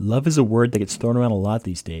Love is a word that gets thrown around a lot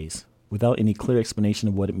these days, without any clear explanation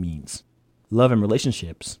of what it means. Love and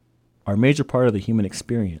relationships are a major part of the human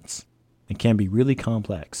experience and can be really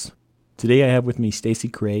complex. Today I have with me Stacey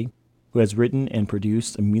Kray, who has written and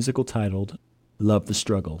produced a musical titled Love the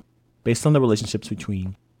Struggle, based on the relationships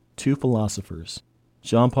between two philosophers,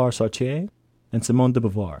 Jean-Paul Sartre and Simone de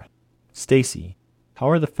Beauvoir. Stacey, how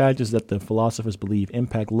are the factors that the philosophers believe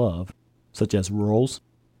impact love, such as roles,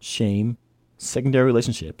 shame, secondary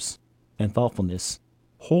relationships, and thoughtfulness,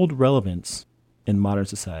 hold relevance in modern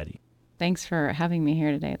society? Thanks for having me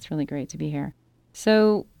here today. It's really great to be here.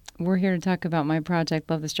 So we're here to talk about my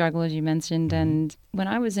project, Love the Struggle, as you mentioned. And when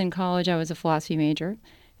I was in college, I was a philosophy major,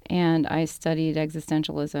 and I studied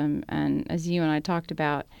existentialism. And as you and I talked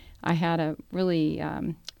about, I had a really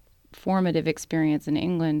formative experience in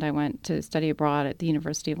England. I went to study abroad at the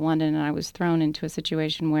University of London, and I was thrown into a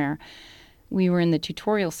situation where we were in the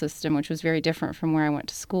tutorial system, which was very different from where I went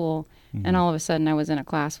to school. Mm-hmm. And all of a sudden, I was in a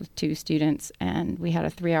class with two students, and we had a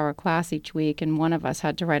 3-hour class each week, and one of us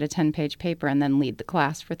had to write a 10-page paper and then lead the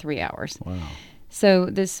class for 3 hours. Wow. So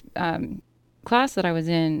this class that I was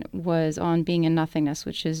in was on being in nothingness,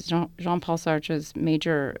 which is Jean-Paul Sartre's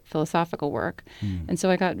major philosophical work. Mm. And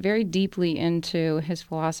so I got very deeply into his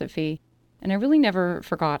philosophy, and I really never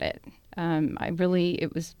forgot it.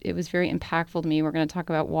 It was very impactful to me. We're going to talk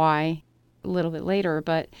about why a little bit later,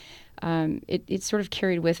 but it sort of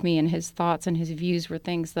carried with me, and his thoughts and his views were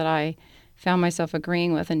things that I found myself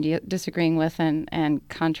agreeing with and disagreeing with and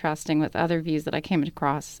contrasting with other views that I came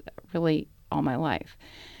across really all my life.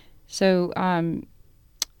 So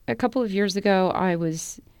a couple of years ago, I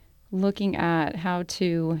was looking at how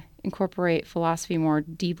to incorporate philosophy more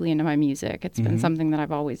deeply into my music. It's been something that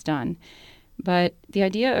I've always done. But the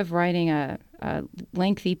idea of writing a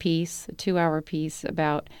lengthy piece, a 2-hour piece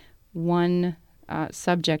about one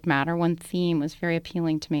subject matter, one theme, was very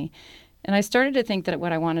appealing to me. And I started to think that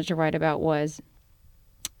what I wanted to write about was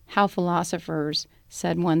how philosophers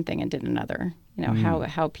said one thing and did another. You know,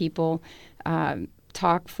 how people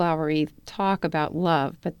talk flowery talk about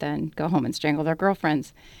love, but then go home and strangle their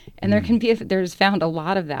girlfriends. And there's found a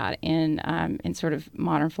lot of that in sort of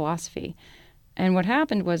modern philosophy. And what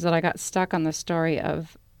happened was that I got stuck on the story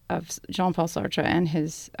of Jean-Paul Sartre and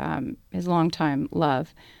his longtime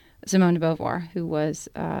love, Simone de Beauvoir, who was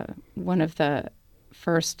one of the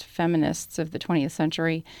first feminists of the 20th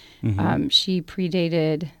century. She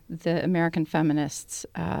predated the American feminists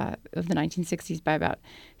of the 1960s by about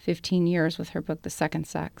 15 years with her book, The Second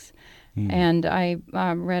Sex. And I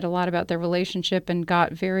read a lot about their relationship and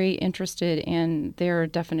got very interested in their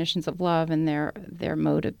definitions of love and their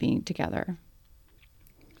mode of being together.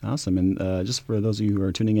 Awesome. And just for those of you who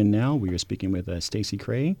are tuning in now, we are speaking with Stacey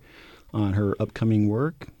Kray on her upcoming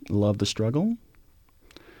work, Love the Struggle.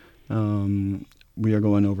 We are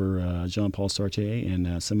going over Jean-Paul Sartre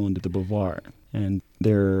and Simone de Beauvoir and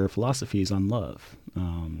their philosophies on love.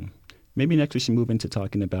 Maybe next we should move into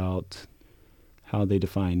talking about how they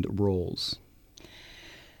defined roles.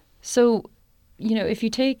 So, if you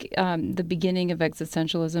take the beginning of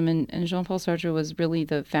existentialism, and Jean-Paul Sartre was really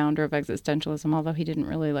the founder of existentialism, although he didn't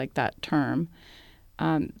really like that term,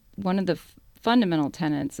 one of the fundamental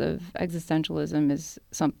tenets of existentialism is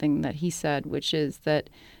something that he said, which is that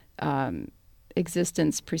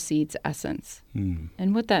existence precedes essence.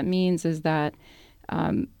 And what that means is that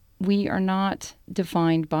we are not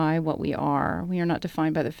defined by what we are. We are not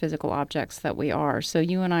defined by the physical objects that we are. So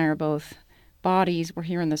you and I are both bodies. We're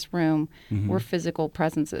here in this room. We're physical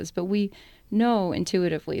presences. But we know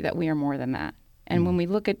intuitively that we are more than that. And when we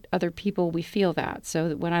look at other people, we feel that. So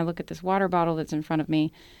that when I look at this water bottle that's in front of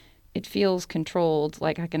me, it feels controlled,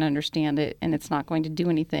 like I can understand it, and it's not going to do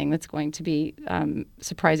anything that's going to be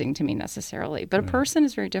surprising to me necessarily. But a person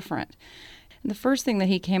is very different. And the first thing that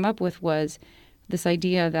he came up with was this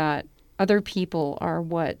idea that other people are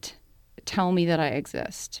what tell me that I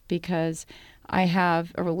exist, because I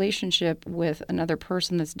have a relationship with another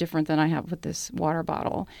person that's different than I have with this water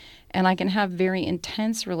bottle. And I can have very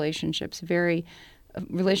intense relationships that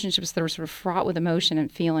are sort of fraught with emotion and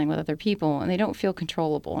feeling with other people, and they don't feel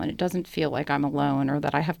controllable, and it doesn't feel like I'm alone or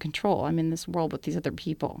that I have control. I'm in this world with these other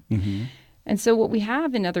people. And so what we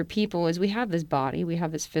have in other people is we have this body, we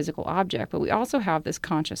have this physical object, but we also have this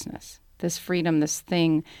consciousness, this freedom, this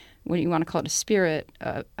thing, what you want to call it, a spirit,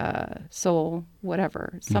 a soul,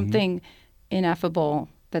 whatever, something ineffable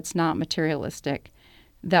that's not materialistic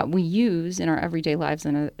that we use in our everyday lives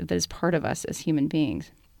and that is part of us as human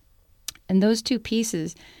beings. And those two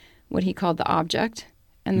pieces, what he called the object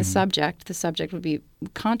and the subject would be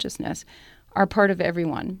consciousness, are part of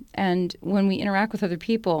everyone. And when we interact with other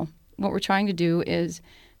people, what we're trying to do is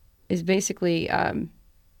basically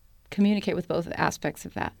communicate with both aspects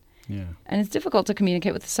of that. Yeah. And it's difficult to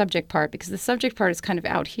communicate with the subject part because the subject part is kind of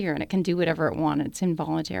out here and it can do whatever it wants. It's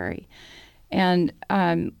involuntary. And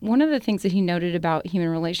one of the things that he noted about human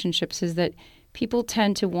relationships is that people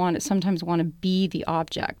tend to sometimes want to be the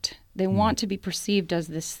object. They want to be perceived as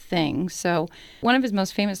this thing. So one of his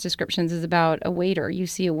most famous descriptions is about a waiter. You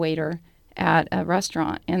see a waiter at a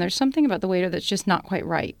restaurant, and there's something about the waiter that's just not quite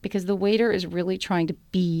right because the waiter is really trying to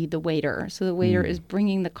be the waiter. So the waiter is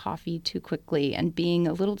bringing the coffee too quickly and being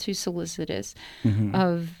a little too solicitous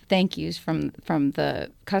of thank yous from the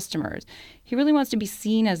customers. He really wants to be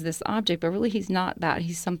seen as this object, but really he's not that.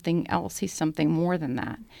 He's something else. He's something more than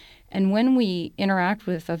that. And when we interact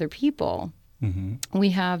with other people,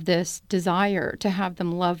 we have this desire to have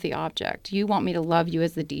them love the object. You want me to love you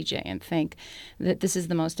as the DJ and think that this is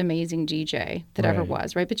the most amazing DJ that ever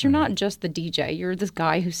was, right? But you're not just the DJ. You're this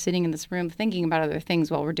guy who's sitting in this room thinking about other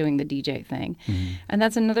things while we're doing the DJ thing. And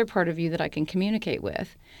that's another part of you that I can communicate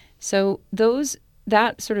with. So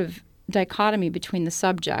that sort of dichotomy between the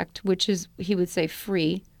subject, which is, he would say,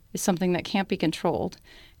 free, is something that can't be controlled,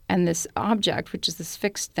 and this object, which is this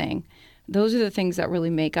fixed thing, those are the things that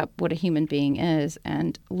really make up what a human being is.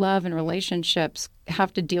 And love and relationships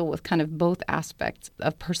have to deal with kind of both aspects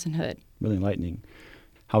of personhood. Really enlightening.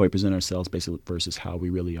 How we present ourselves basically versus how we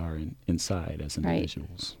really are inside as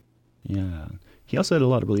individuals. Right. Yeah. He also had a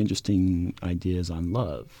lot of really interesting ideas on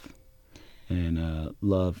love. And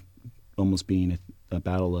love almost being a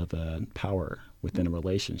battle of power within a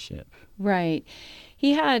relationship. Right.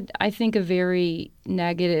 He had, I think, a very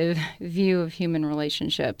negative view of human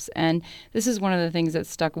relationships. And this is one of the things that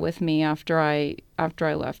stuck with me after I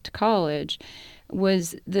left college,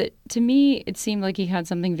 was that to me it seemed like he had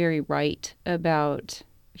something very right about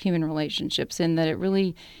human relationships, in that it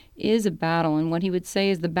really is a battle. And what he would say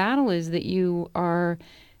is the battle is that you are,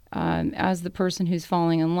 as the person who's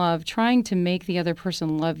falling in love, trying to make the other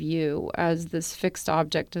person love you as this fixed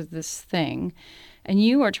object, as this thing. And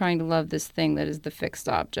you are trying to love this thing that is the fixed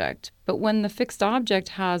object. But when the fixed object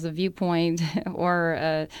has a viewpoint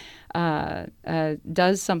or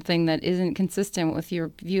does something that isn't consistent with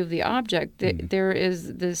your view of the object, there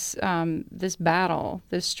is this battle,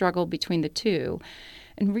 this struggle between the two.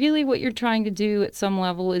 And really what you're trying to do at some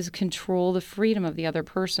level is control the freedom of the other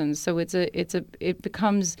person. So it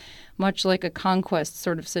becomes much like a conquest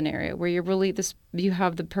sort of scenario where you're really you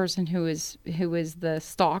have the person who is the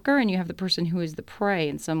stalker and you have the person who is the prey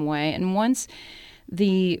in some way. And once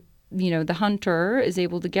the hunter is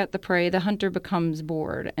able to get the prey, the hunter becomes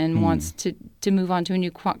bored and wants to move on to a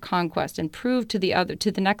new conquest and prove to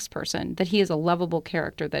the next person that he is a lovable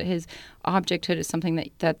character, that his objecthood is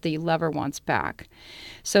something that the lover wants back.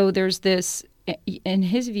 So there's this, in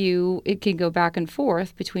his view, it can go back and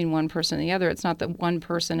forth between one person and the other. It's not that one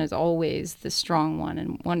person is always the strong one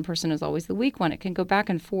and one person is always the weak one. It can go back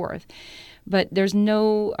and forth. But there's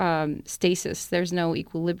no stasis. There's no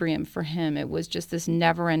equilibrium for him. It was just this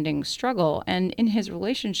never-ending struggle. And in his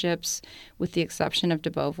relationships, with the exception of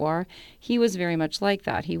de Beauvoir, he was very much like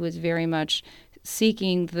that. He was very much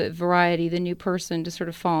seeking the variety, the new person to sort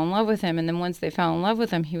of fall in love with him. And then once they fell in love with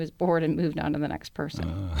him, he was bored and moved on to the next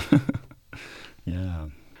person. Yeah.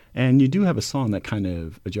 And you do have a song that kind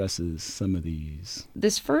of addresses some of these.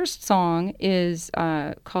 This first song is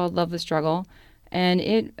called Love the Struggle. And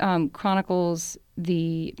it chronicles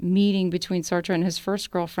the meeting between Sartre and his first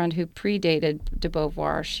girlfriend who predated de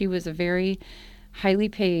Beauvoir. She was a very highly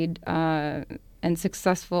paid and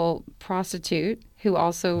successful prostitute who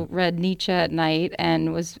also read Nietzsche at night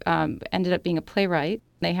and was ended up being a playwright.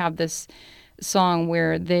 They have this song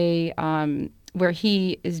where where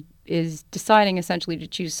he is deciding essentially to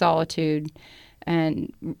choose solitude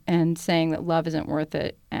and saying that love isn't worth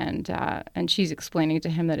it, and she's explaining to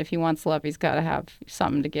him that if he wants love, he's got to have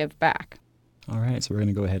something to give back. All right, so we're going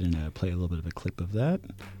to go ahead and play a little bit of a clip of that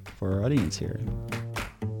for our audience here.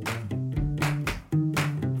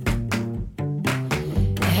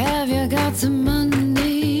 Have you got some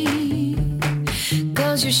money?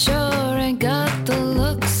 'Cause you sure ain't got the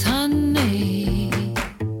looks, honey.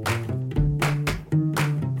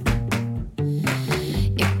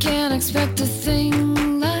 You can't expect a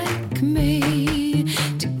thing like me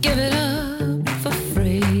to give it up for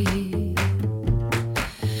free.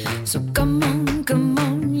 So come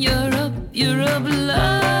on, you're up, love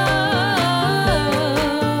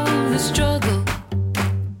the struggle.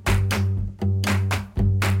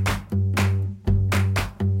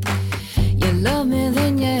 You love me,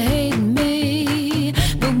 then you hate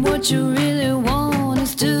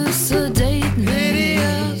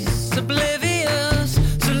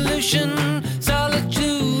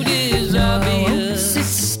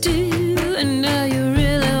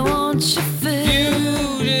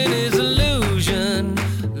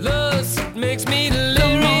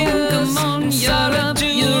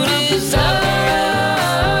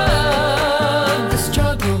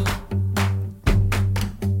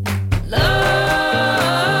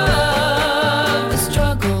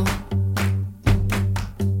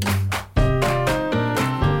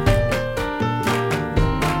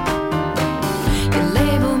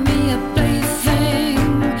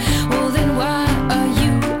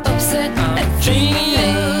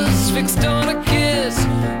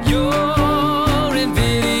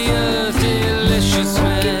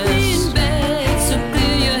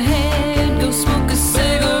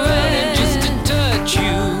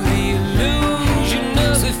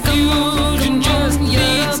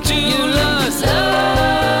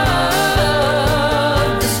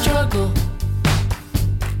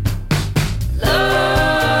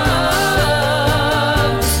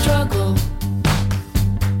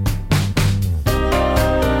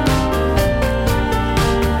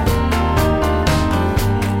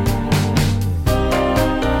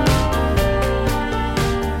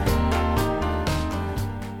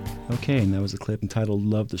and that was a clip entitled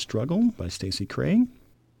Love the Struggle by Stacey Kray.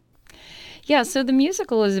 Yeah, so the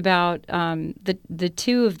musical is about the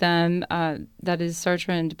two of them, that is Sartre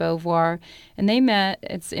and Beauvoir, and they met.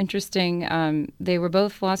 It's interesting. They were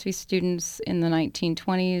both philosophy students in the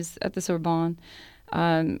 1920s at the Sorbonne.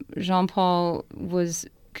 Jean-Paul was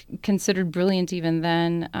considered brilliant even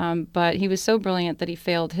then, but he was so brilliant that he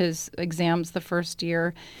failed his exams the first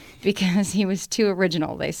year because he was too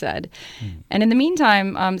original, they said. And in the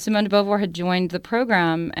meantime, Simone de Beauvoir had joined the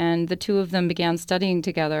program, and the two of them began studying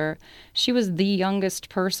together. She was the youngest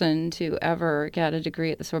person to ever get a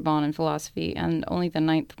degree at the Sorbonne in philosophy, and only the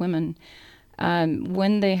 9th woman.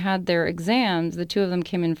 When they had their exams, the two of them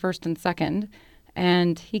came in first and second.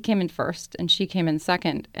 And he came in first and she came in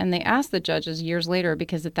second. And they asked the judges years later,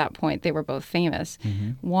 because at that point they were both famous,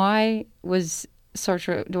 why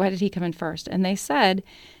did he come in first? And they said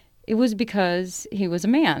it was because he was a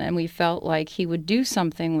man and we felt like he would do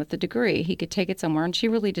something with the degree. He could take it somewhere. And she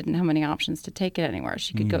really didn't have many options to take it anywhere.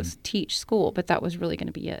 She could go teach school, but that was really going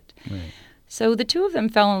to be it. Right. So the two of them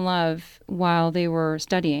fell in love while they were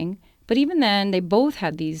studying. But even then, they both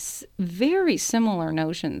had these very similar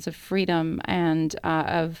notions of freedom and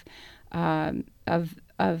of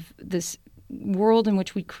this world in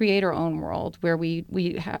which we create our own world, where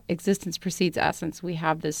existence precedes essence. We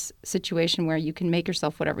have this situation where you can make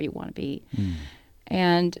yourself whatever you want to be.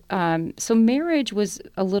 And so marriage was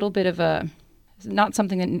a little bit of not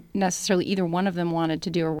something that necessarily either one of them wanted to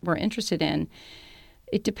do or were interested in.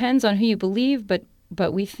 It depends on who you believe, but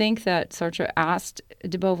we think that Sartre asked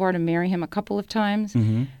de Beauvoir to marry him a couple of times,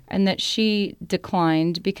 and that she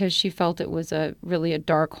declined because she felt it was really a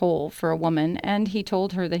dark hole for a woman. And he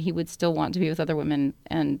told her that he would still want to be with other women.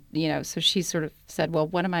 And, so she sort of said, well,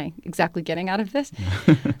 what am I exactly getting out of this?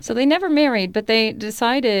 So they never married, but they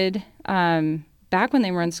decided, back when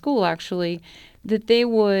they were in school, actually, that they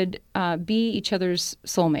would be each other's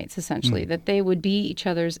soulmates, essentially, that they would be each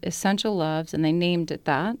other's essential loves, and they named it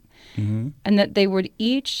that. And that they would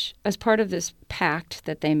each, as part of this pact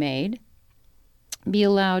that they made, be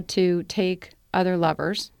allowed to take other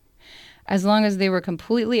lovers as long as they were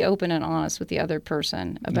completely open and honest with the other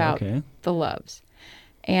person about the loves.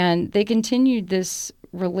 And they continued this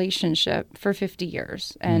relationship for 50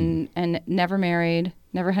 years and never married,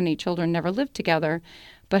 never had any children, never lived together,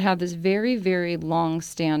 but had this very, very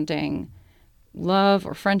long-standing love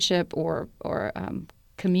or friendship or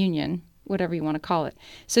communion, whatever you want to call it.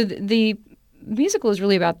 So the musical is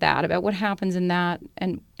really about that, about what happens in that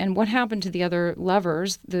and what happened to the other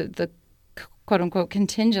lovers, the quote-unquote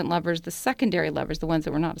contingent lovers, the secondary lovers, the ones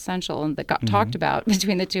that were not essential and that got talked about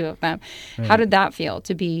between the two of them. Right. How did that feel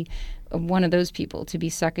to be one of those people, to be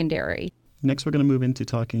secondary? Next, we're going to move into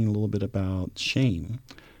talking a little bit about shame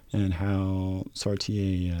and how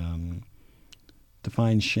Sartre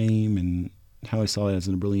defines shame and how I saw it as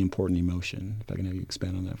a really important emotion. If I can have you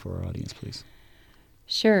expand on that for our audience, please.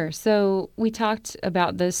 Sure. So we talked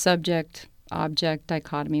about the subject-object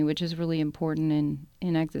dichotomy, which is really important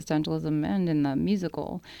in existentialism and in the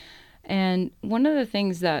musical. And one of the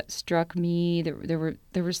things that struck me, there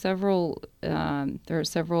were several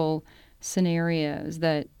scenarios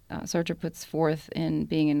that Sartre puts forth in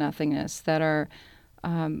Being in Nothingness that are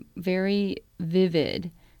very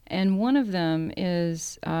vivid. And one of them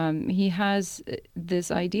is he has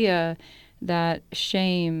this idea that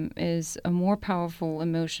shame is a more powerful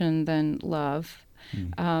emotion than love.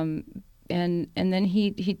 And then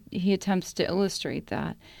he attempts to illustrate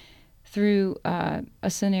that through a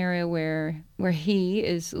scenario where he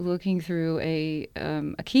is looking through a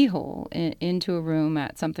keyhole into a room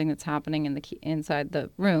at something that's happening inside the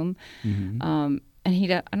room. And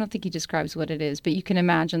I don't think he describes what it is, but you can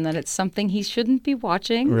imagine that it's something he shouldn't be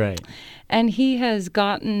watching. Right. And he has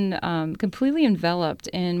gotten completely enveloped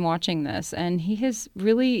in watching this. And he's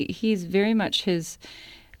very much his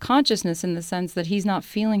consciousness in the sense that he's not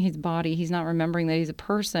feeling his body. He's not remembering that he's a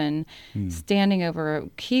person standing over a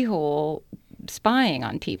keyhole spying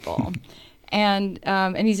on people. And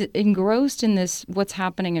he's engrossed in this, what's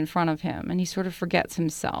happening in front of him. And he sort of forgets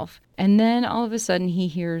himself. And then all of a sudden he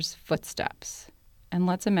hears footsteps. And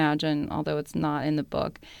let's imagine, although it's not in the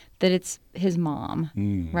book, that it's his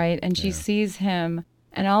mom, right? And she sees him,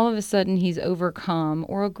 and all of a sudden he's overcome,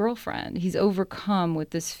 or a girlfriend, he's overcome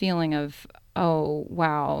with this feeling of, oh,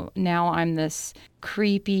 wow, now I'm this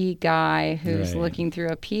creepy guy who's looking through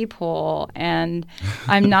a peephole, and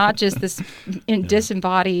I'm not just this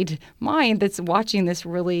disembodied mind that's watching this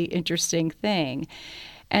really interesting thing.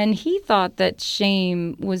 And he thought that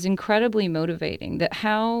shame was incredibly motivating, that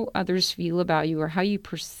how others feel about you or how you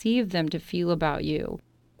perceive them to feel about you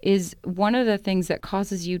is one of the things that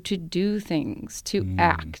causes you to do things, to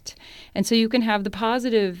act. And so you can have the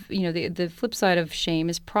positive, the flip side of shame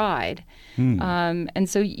is pride. And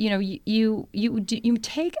so, you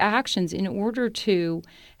take actions in order to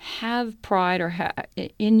have pride or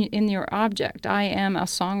in your object. I am a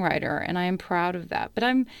songwriter and I am proud of that. But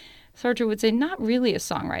Sartre would say, not really a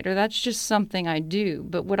songwriter. That's just something I do.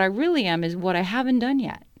 But what I really am is what I haven't done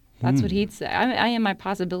yet. That's what he'd say. I am my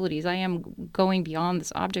possibilities. I am going beyond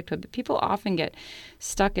this objecthood. But people often get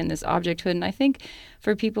stuck in this objecthood. And I think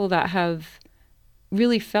for people that have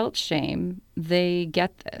really felt shame, they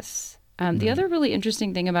get this. The other really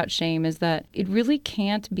interesting thing about shame is that it really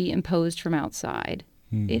can't be imposed from outside.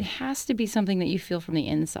 It has to be something that you feel from the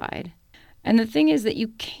inside. And the thing is that you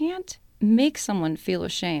can't make someone feel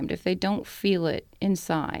ashamed if they don't feel it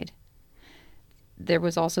inside. There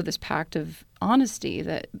was also this pact of honesty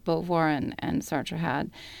that Beauvoir and Sartre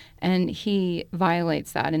had, and he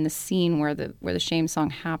violates that in the scene where the shame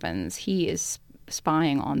song happens. He is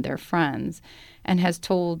spying on their friends and has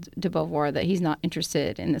told de Beauvoir that he's not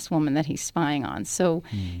interested in this woman that he's spying on. So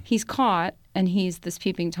he's caught, and he's this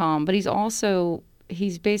peeping Tom, but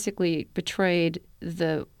he's basically betrayed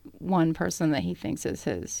the one person that he thinks is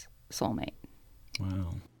his soulmate.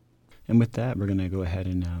 Wow. And with that, we're going to go ahead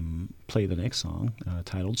and play the next song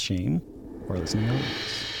titled Shame for our listening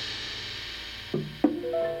audience.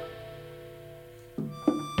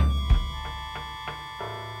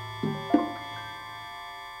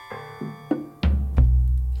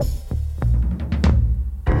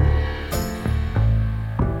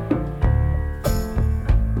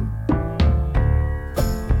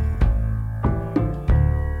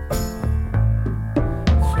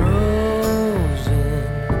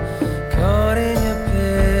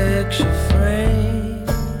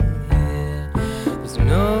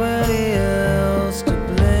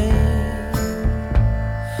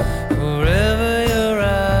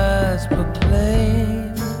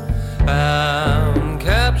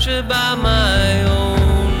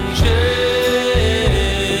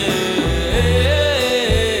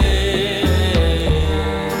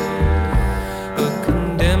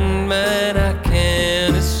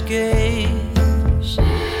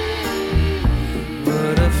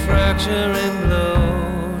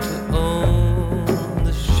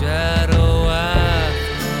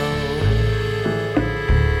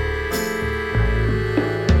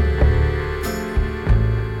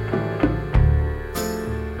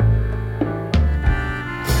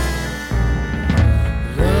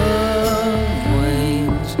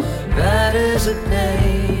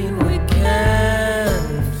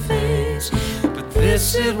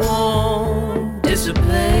 It won't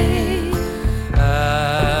dissipate.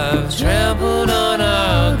 I've trampled on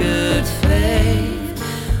our good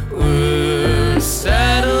faith. We're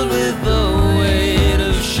saddled with the weight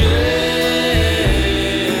of shame.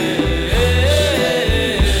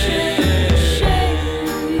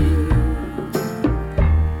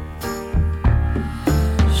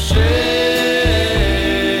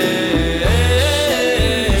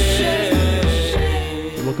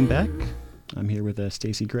 Welcome back. I'm here with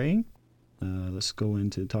Stacey Kray. Let's go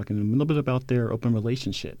into talking a little bit about their open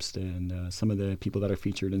relationships and some of the people that are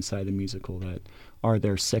featured inside the musical that are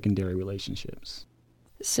their secondary relationships.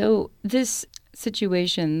 So this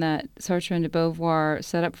situation that Sartre and de Beauvoir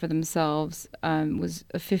set up for themselves was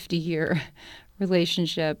a 50-year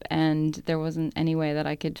relationship, and there wasn't any way that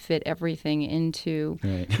I could fit everything into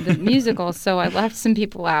the musical, so I left some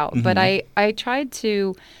people out. But I tried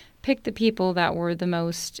to pick the people that were the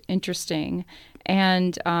most interesting.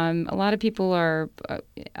 And a lot of people are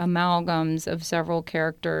amalgams of several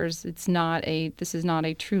characters. This is not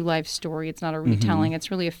a true life story. It's not a retelling. It's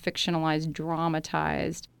really a fictionalized,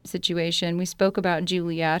 dramatized situation. We spoke about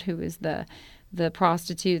Juliet, who is the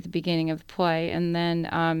prostitute at the beginning of the play. And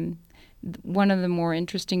then one of the more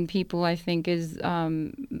interesting people, I think, is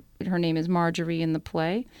her name is Marjorie in the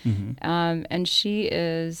play. And she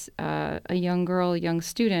is a young girl, a young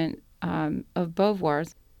student of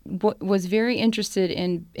Beauvoir's. Was very interested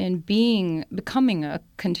in becoming a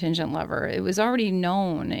contingent lover. It was already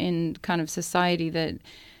known in kind of society that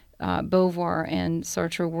Beauvoir and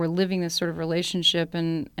Sartre were living this sort of relationship,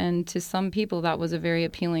 and to some people that was a very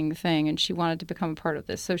appealing thing, and she wanted to become a part of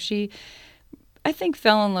this. So she, I think,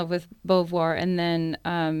 fell in love with Beauvoir, and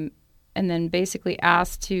then basically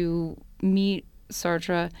asked to meet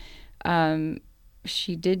Sartre.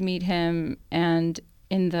 She did meet him, and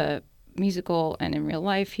in the musical and in real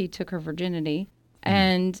life, he took her virginity.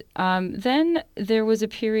 And then there was a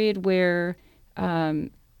period where,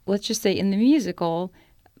 let's just say in the musical,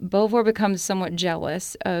 Beauvoir becomes somewhat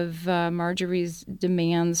jealous of Marjorie's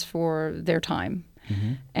demands for their time.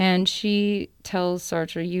 And she tells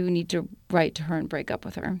Sartre, you need to write to her and break up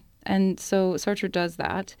with her. And so Sartre does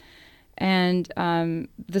that. And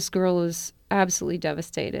this girl is absolutely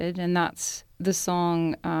devastated. And that's the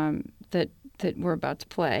song that we're about to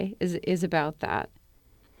play is about that.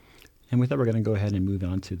 And with that, we're going to go ahead and move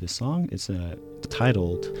on to the song. It's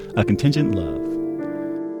titled A Contingent Love.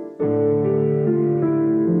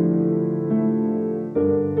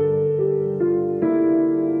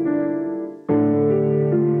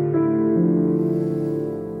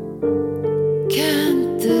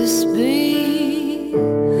 Can't this be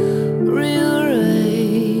rearranged?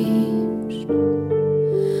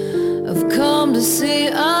 I've come to see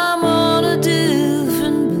I'm on a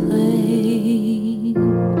different plane.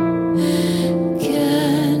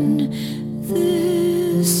 Can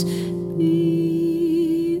this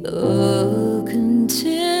be a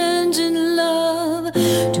contingent love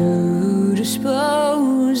to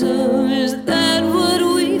dispose of? Is that what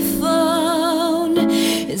we found?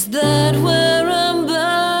 Is that where I'm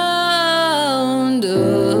bound?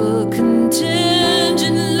 A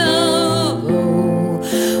contingent love,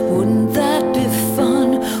 oh, wouldn't that be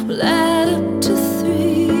fun? We'll add up to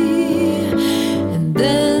 3 and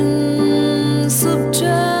then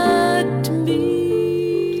subtract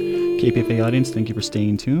me. KPFA audience, thank you for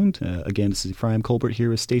staying tuned. Again, this is Ephraim Colbert here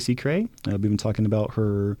with Stacey Kray. We've been talking about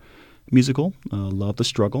her musical, Love the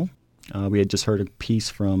Struggle. We had just heard a piece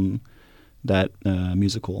from that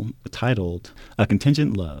musical titled A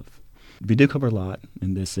Contingent Love. We did cover a lot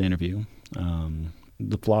in this interview.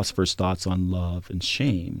 The philosopher's thoughts on love and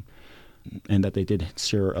shame, and that they did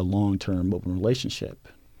share a long-term open relationship.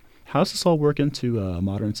 How does this all work into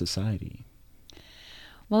modern society?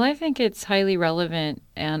 Well, I think it's highly relevant,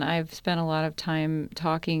 and I've spent a lot of time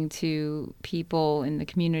talking to people in the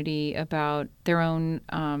community about their own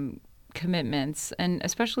commitments, and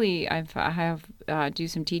especially I have do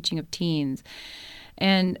some teaching of teens.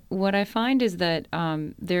 And what I find is that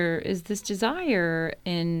there is this desire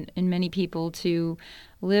in many people to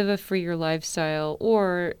live a freer lifestyle,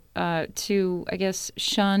 or to, I guess,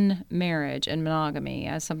 shun marriage and monogamy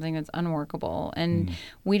as something that's unworkable. And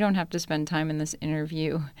we don't have to spend time in this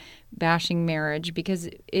interview bashing marriage, because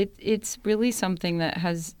it's really something that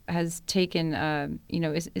has taken,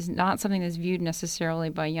 is not something that's viewed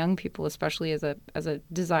necessarily by young people, especially as a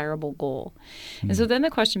desirable goal. And so then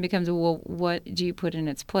the question becomes, well, what do you put in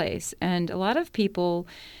its place? And a lot of people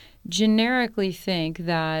generically think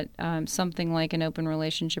that something like an open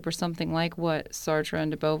relationship, or something like what Sartre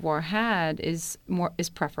and de Beauvoir had, is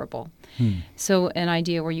preferable. So an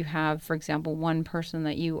idea where you have, for example, one person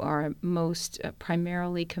that you are most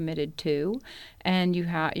primarily committed to, and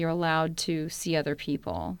you're allowed to see other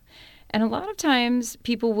people. And a lot of times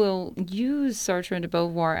people will use Sartre and de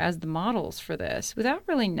Beauvoir as the models for this without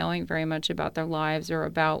really knowing very much about their lives or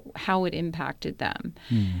about how it impacted them.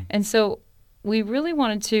 And so we really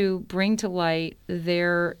wanted to bring to light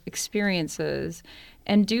their experiences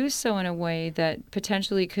and do so in a way that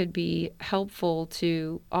potentially could be helpful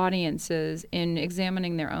to audiences in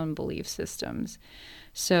examining their own belief systems.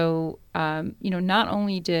 So, not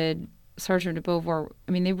only did Sartre and de Beauvoir,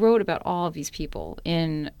 they wrote about all of these people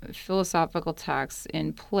in philosophical texts,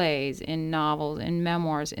 in plays, in novels, in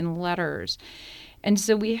memoirs, in letters. And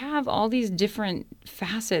so we have all these different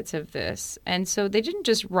facets of this. And so they didn't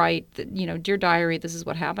just write, Dear Diary, this is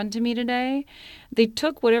what happened to me today. They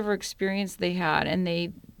took whatever experience they had and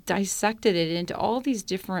they dissected it into all these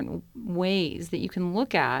different ways that you can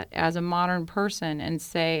look at as a modern person and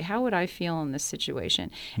say, how would I feel in this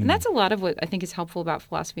situation? And that's a lot of what I think is helpful about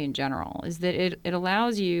philosophy in general, is that it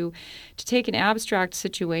allows you to take an abstract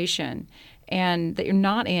situation and that you're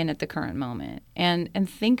not in at the current moment, and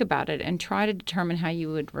think about it and try to determine how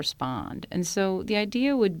you would respond. And so the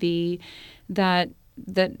idea would be that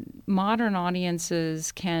modern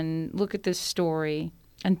audiences can look at this story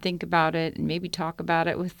and think about it and maybe talk about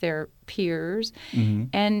it with their peers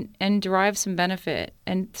and derive some benefit,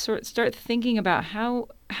 and start thinking about how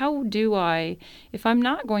do I, if I'm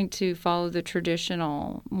not going to follow the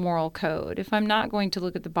traditional moral code, if I'm not going to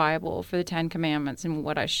look at the Bible for the 10 Commandments and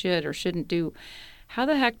what I should or shouldn't do, how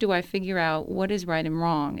the heck do I figure out what is right and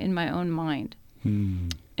wrong in my own mind?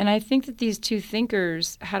 And I think that these two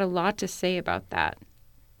thinkers had a lot to say about that,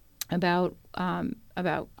 about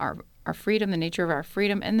our freedom, the nature of our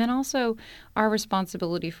freedom, and then also our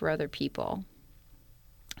responsibility for other people.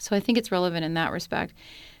 So I think it's relevant in that respect.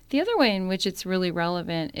 The other way in which it's really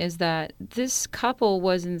relevant is that this couple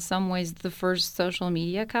was in some ways the first social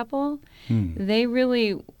media couple. They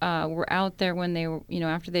really were out there when they were,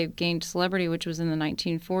 after they gained celebrity, which was in the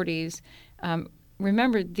 1940s,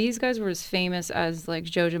 remember, these guys were as famous as like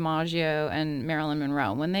Joe DiMaggio and Marilyn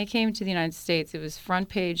Monroe. When they came to the United States, it was front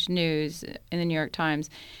page news in the New York Times,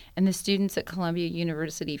 and the students at Columbia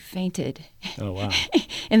University fainted. Oh, wow.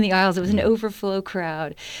 In the aisles. It was an overflow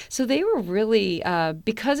crowd. So they were really,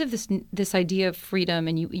 because of this idea of freedom,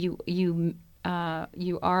 and you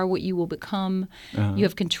are what you will become. You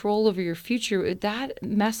have control over your future. That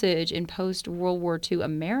message in post-World War II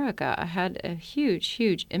America had a huge,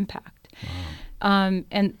 huge impact. Wow.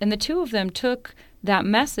 And the two of them took that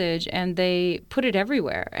message and they put it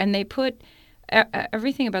everywhere. And they put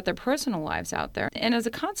everything about their personal lives out there. And as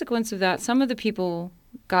a consequence of that, some of the people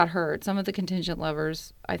got hurt. Some of the contingent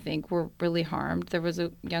lovers, I think, were really harmed. There was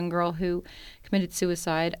a young girl who committed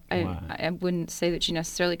suicide. Wow. I wouldn't say that she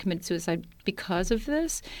necessarily committed suicide because of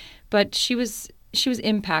this, but she was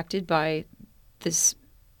impacted by this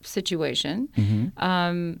situation.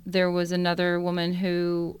 Mm-hmm. There was another woman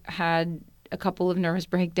who had a couple of nervous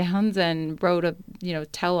breakdowns and wrote a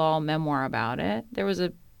tell-all memoir about it. There was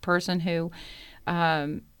a person who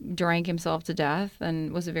drank himself to death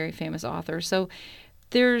and was a very famous author. So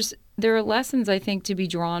there are lessons, I think, to be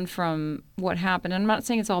drawn from what happened. And I'm not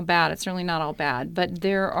saying it's all bad. It's certainly not all bad. But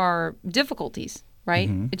there are difficulties, right?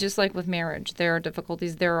 Mm-hmm. It's just like with marriage. There are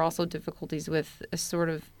difficulties. There are also difficulties with a sort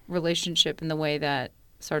of relationship in the way that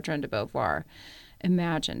Sartre and de Beauvoir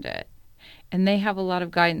imagined it. And they have a lot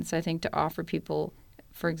of guidance, I think, to offer people.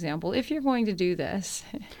 For example, if you're going to do this,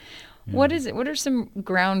 what is it? What are some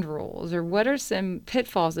ground rules, or what are some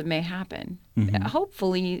pitfalls that may happen? Mm-hmm.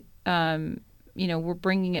 Hopefully, we're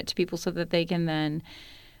bringing it to people so that they can then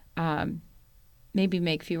maybe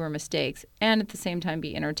make fewer mistakes and at the same time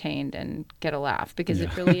be entertained and get a laugh, because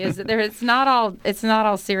it really is. It's not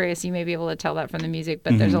all serious. You may be able to tell that from the music,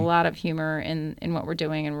 but there's a lot of humor in what we're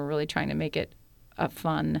doing, and we're really trying to make it a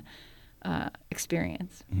fun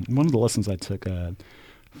experience. One of the lessons I took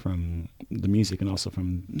from the music and also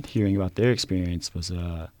from hearing about their experience was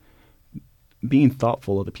being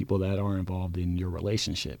thoughtful of the people that are involved in your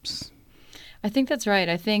relationships. I think that's right.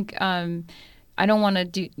 I think I don't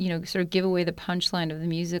want to sort of give away the punchline of the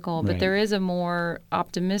musical, but there is a more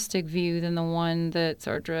optimistic view than the one that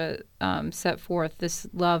Sartre set forth, this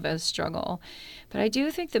love as struggle. But I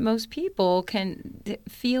do think that most people can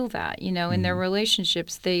feel that, in their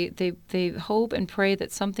relationships. They hope and pray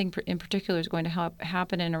that something in particular is going to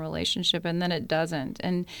happen in a relationship, and then it doesn't.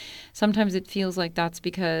 And sometimes it feels like that's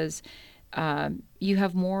because you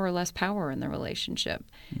have more or less power in the relationship.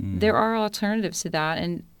 There are alternatives to that,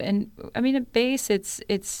 and I mean, at base,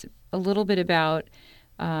 it's a little bit about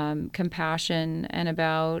compassion and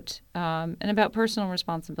about personal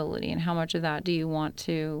responsibility, and how much of that do you want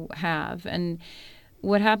to have. And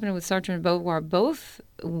what happened with Sartre and Beauvoir both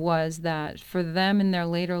was that for them in their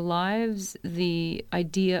later lives, the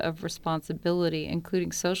idea of responsibility,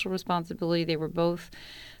 including social responsibility, they were both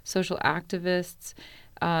social activists,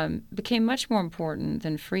 became much more important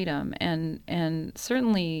than freedom. And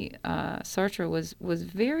certainly Sartre was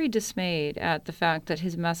very dismayed at the fact that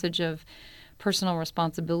his message of personal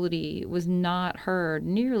responsibility was not heard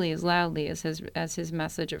nearly as loudly as his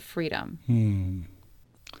message of freedom.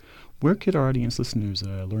 Where could our audience listeners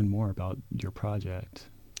learn more about your project?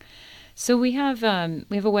 So we have a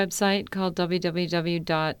website called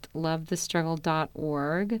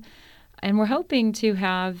www.lovethestruggle.org. And we're hoping to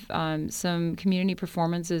have some community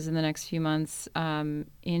performances in the next few months in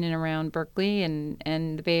and around Berkeley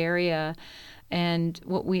and the Bay Area. And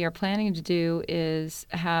what we are planning to do is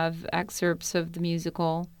have excerpts of the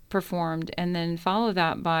musical performed, and then follow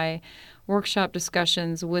that by workshop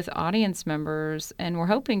discussions with audience members. And we're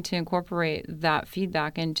hoping to incorporate that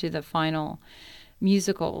feedback into the final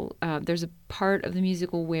musical. There's a part of the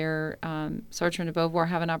musical where Sartre and de Beauvoir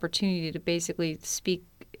have an opportunity to basically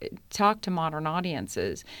talk to modern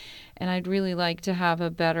audiences. And I'd really like to have a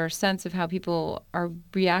better sense of how people are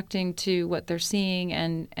reacting to what they're seeing,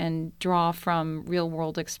 and draw from real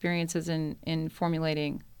world experiences in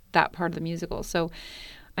formulating that part of the musical. So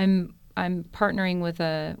I'm partnering with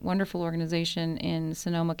a wonderful organization in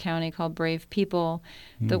Sonoma County called Brave People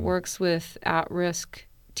that works with at-risk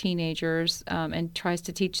teenagers and tries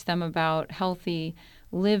to teach them about healthy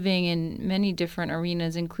living in many different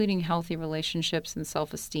arenas, including healthy relationships and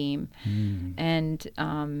self-esteem, and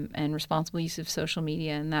responsible use of social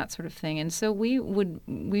media and that sort of thing. And so we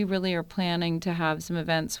really are planning to have some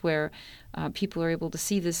events where people are able to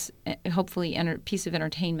see this, hopefully, piece of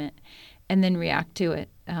entertainment, and then react to it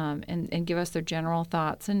and give us their general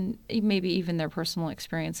thoughts and maybe even their personal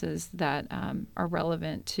experiences that are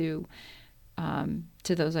relevant to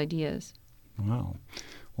those ideas. Wow.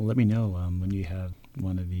 Well, let me know when you have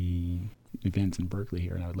one of the events in Berkeley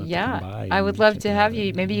here, and I would love to Yeah, come by. I and would love check to it have out.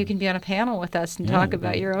 you. Maybe Yeah. you can be on a panel with us and Yeah, talk that'd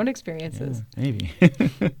about be- your own experiences. Yeah, maybe.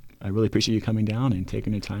 I really appreciate you coming down and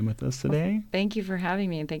taking your time with us today. Thank you for having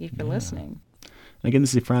me, and thank you for Yeah. listening. Again,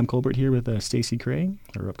 this is Ephraim Colbert here with Stacey Kray,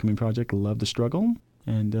 her upcoming project, Love the Struggle.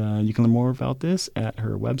 And you can learn more about this at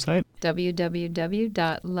her website.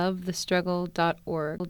 www.lovethestruggle.org.